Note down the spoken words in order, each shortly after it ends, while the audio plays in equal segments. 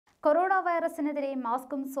Corona വൈറസിനെതിരെ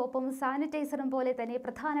മാസ്കും സോപ്പും സാനിറ്റൈസറും പോലെ തന്നെ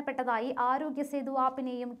പ്രധാനപ്പെട്ടതായി ആരോഗ്യ-സേതു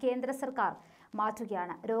ആപ്പിനെയും കേന്ദ്ര സർക്കാർ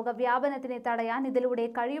മാറ്റുകയാണ്. രോഗവ്യാപനത്തിനെ തടയാൻ ഇതിലൂടെ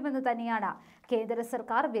കഴിയുമെന്ന് തന്നെയാണ് കേന്ദ്ര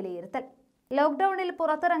സർക്കാർ വിലയിരുത്തൽ. ലോക്ക്ഡൌണിൽ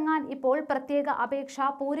പുറത്തിറങ്ങാൻ ഇപ്പോൾ പ്രത്യേക അപേക്ഷ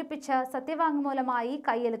പൂരിപ്പിച്ച് സത്യവാങ്മൂലമായി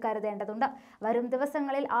കയ്യിൽ കരുതേണ്ടതുണ്ട്. വരും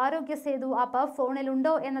ദിവസങ്ങളിൽ ആരോഗ്യ-സേതു ആപ്പ്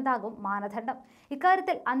ഫോണിലുണ്ടോ എന്നതാകും മാനദണ്ഡം.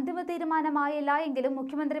 ഇക്കാര്യത്തിൽ അന്തിമ തീരുമാനമായില്ല എങ്കിലും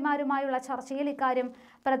മുഖ്യമന്ത്രിമാരുമായുള്ള ചർച്ചയിൽ ഇക്കാര്യം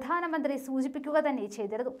പ്രധാനമന്ത്രി സൂചിപ്പിക്കുക തന്നെ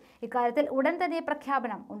ചെയ്തിരുന്നു. ഇക്കാര്യത്തിൽ ഉടൻ തന്നെ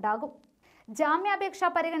പ്രഖ്യാപനം ഉണ്ടാകും. ജാമ്യാപേക്ഷ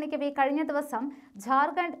പരിഗണിക്കവേ കഴിഞ്ഞ ദിവസം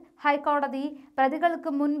ജാർഖണ്ഡ് ഹൈക്കോടതി പ്രതികൾക്ക്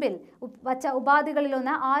മുൻപിൽ വച്ച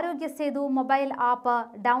ഉപാധികളിലൊന്ന് ആരോഗ്യ-സേതു മൊബൈൽ ആപ്പ്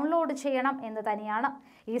ഡൗൺലോഡ് ചെയ്യണം എന്ന് തന്നെയാണ്.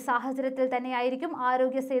 ഈ സാഹചര്യത്തിൽ തന്നെയായിരിക്കും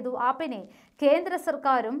ആരോഗ്യ-സേതു ആപ്പിനെ കേന്ദ്ര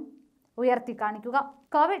സർക്കാരും ഉയർത്തിക്കാണിക്കുക.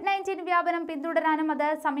 കോവിഡ്-19 വ്യാപനം പിന്തുടരാനും അത്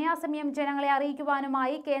സമയാസമയം ജനങ്ങളെ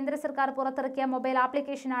അറിയിക്കുവാനുമായി കേന്ദ്ര സർക്കാർ പുറത്തിറക്കിയ മൊബൈൽ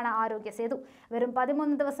ആപ്ലിക്കേഷനാണ് ആരോഗ്യ-സേതു. വെറും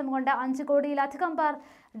 13 ദിവസം കൊണ്ട് 5 കോടിയിലധികം പേർ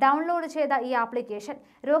ഡൗൺലോഡ് ചെയ്ത ഈ ആപ്ലിക്കേഷൻ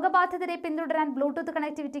രോഗബാധിതരെ പിന്തുടരാൻ ബ്ലൂടൂത്ത്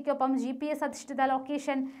കണക്ടിവിറ്റിക്കൊപ്പം GPS അധിഷ്ഠിത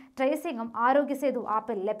ലൊക്കേഷൻ ട്രേസിംഗും ആരോഗ്യ-സേതു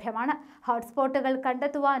ആപ്പിൽ ലഭ്യമാണ്. ഹോട്ട്സ്പോട്ടുകൾ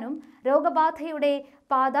കണ്ടെത്തുവാനും രോഗബാധയുടെ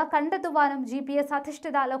പാത കണ്ടെത്തുവാനും GPS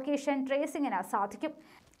അധിഷ്ഠിത ലൊക്കേഷൻ ട്രേസിംഗിന് സാധിക്കും.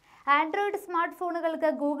 Android smart ഫോണുകൾക്ക്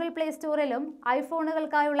Google play സ്റ്റോറിലും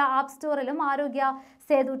ഐഫോണുകൾക്കായുള്ള app സ്റ്റോറിലും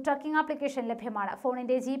ആരോഗ്യ-സേതു tracking application ലഭ്യമാണ്.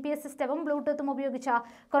 ഫോണിന്റെ GPS സിസ്റ്റവും ബ്ലൂടൂത്തും ഉപയോഗിച്ച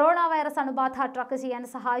കൊറോണ വൈറസ് അണുബാധ ട്രാക്ക് ചെയ്യാൻ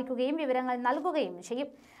സഹായിക്കുകയും വിവരങ്ങൾ നൽകുകയും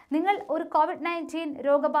ചെയ്യും. നിങ്ങൾ ഒരു കോവിഡ്-19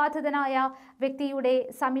 രോഗബാധിതനായ വ്യക്തിയുടെ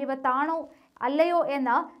സമീപത്താണോ അല്ലയോ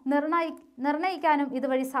എന്ന് നിർണ്ണയിക്കാനും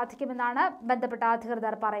ഇതുവഴി സാധിക്കുമെന്നാണ് ബന്ധപ്പെട്ട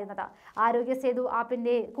അധികൃതർ പറയുന്നത്. ആരോഗ്യ-സേതു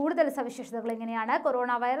ആപ്പിന്റെ കൂടുതൽ സവിശേഷതകൾ എങ്ങനെയാണ്?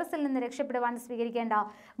 കൊറോണ വൈറസിൽ നിന്ന് രക്ഷപ്പെടുവാൻ സ്വീകരിക്കേണ്ട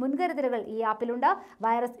മുൻകരുതലുകൾ ഈ ആപ്പിലുണ്ട്.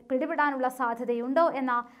 വൈറസ് പിടിപെടാനുള്ള സാധ്യതയുണ്ടോ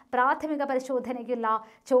എന്ന പ്രാഥമിക പരിശോധനയ്ക്കുള്ള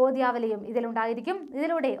ചോദ്യാവലിയും ഇതിലുണ്ടായിരിക്കും.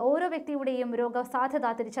 ഇതിലൂടെ ഓരോ വ്യക്തിയുടെയും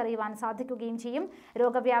രോഗസാധ്യത തിരിച്ചറിയുവാൻ സാധിക്കുകയും ചെയ്യും.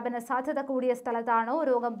 രോഗവ്യാപന സാധ്യത കൂടിയ സ്ഥലത്താണോ,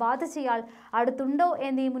 രോഗം ബാധിച്ചയാൾ അടുത്തുണ്ടോ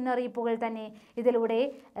എന്നീ മുന്നറിയിപ്പുകൾ തന്നെ ഇതിലൂടെ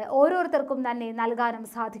ഓരോരുത്തർക്കും തന്നെ നൽകാനും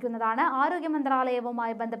സാധിക്കുന്നതാണ്. ആരോഗ്യ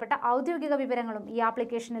മന്ത്രാലയവുമായി ബന്ധപ്പെട്ട ഔദ്യോഗിക വിവരങ്ങളും ഈ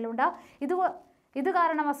ആപ്ലിക്കേഷനിലുണ്ട്. ഇത്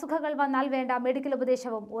കാരണം അസുഖങ്ങൾ വന്നാൽ വേണ്ട മെഡിക്കൽ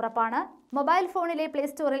ഉപദേശവും ഉറപ്പാണ്. മൊബൈൽ ഫോണിലെ പ്ലേ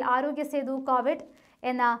സ്റ്റോറിൽ ആരോഗ്യ-സേതു കോവിഡ്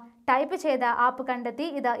എന്ന ടൈപ്പ് ചെയ്ത ആപ്പ് കണ്ടെത്തി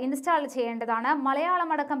ഇത് ഇൻസ്റ്റാൾ ചെയ്യേണ്ടതാണ്. മലയാളം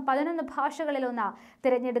അടക്കം 11 ഭാഷകളിലൊന്ന്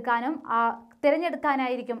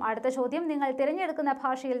തിരഞ്ഞെടുക്കാനായിരിക്കും അടുത്ത ചോദ്യം. നിങ്ങൾ തിരഞ്ഞെടുക്കുന്ന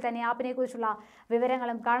ഭാഷയിൽ തന്നെ ആപ്പിനെ കുറിച്ചുള്ള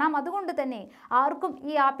വിവരങ്ങളും കാണാം. അതുകൊണ്ട് തന്നെ ആർക്കും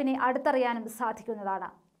ഈ ആപ്പിനെ അടുത്തറിയാനും സാധിക്കുന്നതാണ്.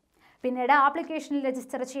 പിന്നീട് ആപ്ലിക്കേഷനിൽ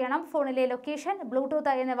രജിസ്റ്റർ ചെയ്യണം. ഫോണിലെ ലൊക്കേഷൻ,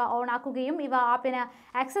 ബ്ലൂടൂത്ത് എന്നിവ ഓൺ ആക്കുകയും ഇവ ആപ്പിന്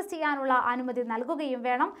ആക്സസ് ചെയ്യാനുള്ള അനുമതി നൽകുകയും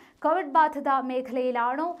വേണം. കോവിഡ് ബാധിത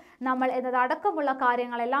മേഖലയിലാണോ നമ്മൾ എന്നതടക്കമുള്ള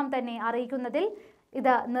കാര്യങ്ങളെല്ലാം തന്നെ അറിയിക്കുന്നതിൽ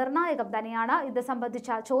ഇത് നിർണായകം തന്നെയാണ്. ഇത്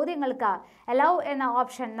സംബന്ധിച്ച ചോദ്യങ്ങൾക്ക് അലൗ എന്ന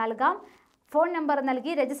ഓപ്ഷൻ നൽകാം. ഫോൺ നമ്പർ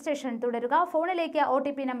നൽകി രജിസ്ട്രേഷൻ തുടരുക. ഫോണിലേക്ക്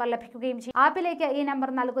OTP നമ്പർ ലഭിക്കുകയും ചെയ്യും. ആപ്പിലേക്ക് ഈ നമ്പർ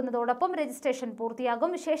നൽകുന്നതോടൊപ്പം രജിസ്ട്രേഷൻ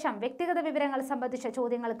പൂർത്തിയാകും. ശേഷം വ്യക്തിഗത വിവരങ്ങൾ സംബന്ധിച്ച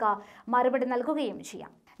ചോദ്യങ്ങൾക്ക് മറുപടി നൽകുകയും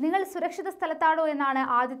ചെയ്യാം. നിങ്ങൾ സുരക്ഷിത സ്ഥലത്താണോ എന്നാണ്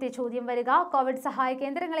ആദ്യത്തെ ചോദ്യം വരിക. കോവിഡ് സഹായ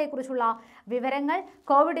കേന്ദ്രങ്ങളെക്കുറിച്ചുള്ള വിവരങ്ങൾ,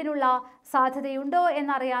 കോവിഡിനുള്ള സാധ്യതയുണ്ടോ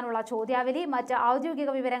എന്നറിയാനുള്ള ചോദ്യാവലി, മറ്റ് ഔദ്യോഗിക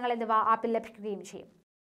വിവരങ്ങൾ എന്നിവ ആപ്പിൽ ലഭിക്കുകയും ചെയ്യും.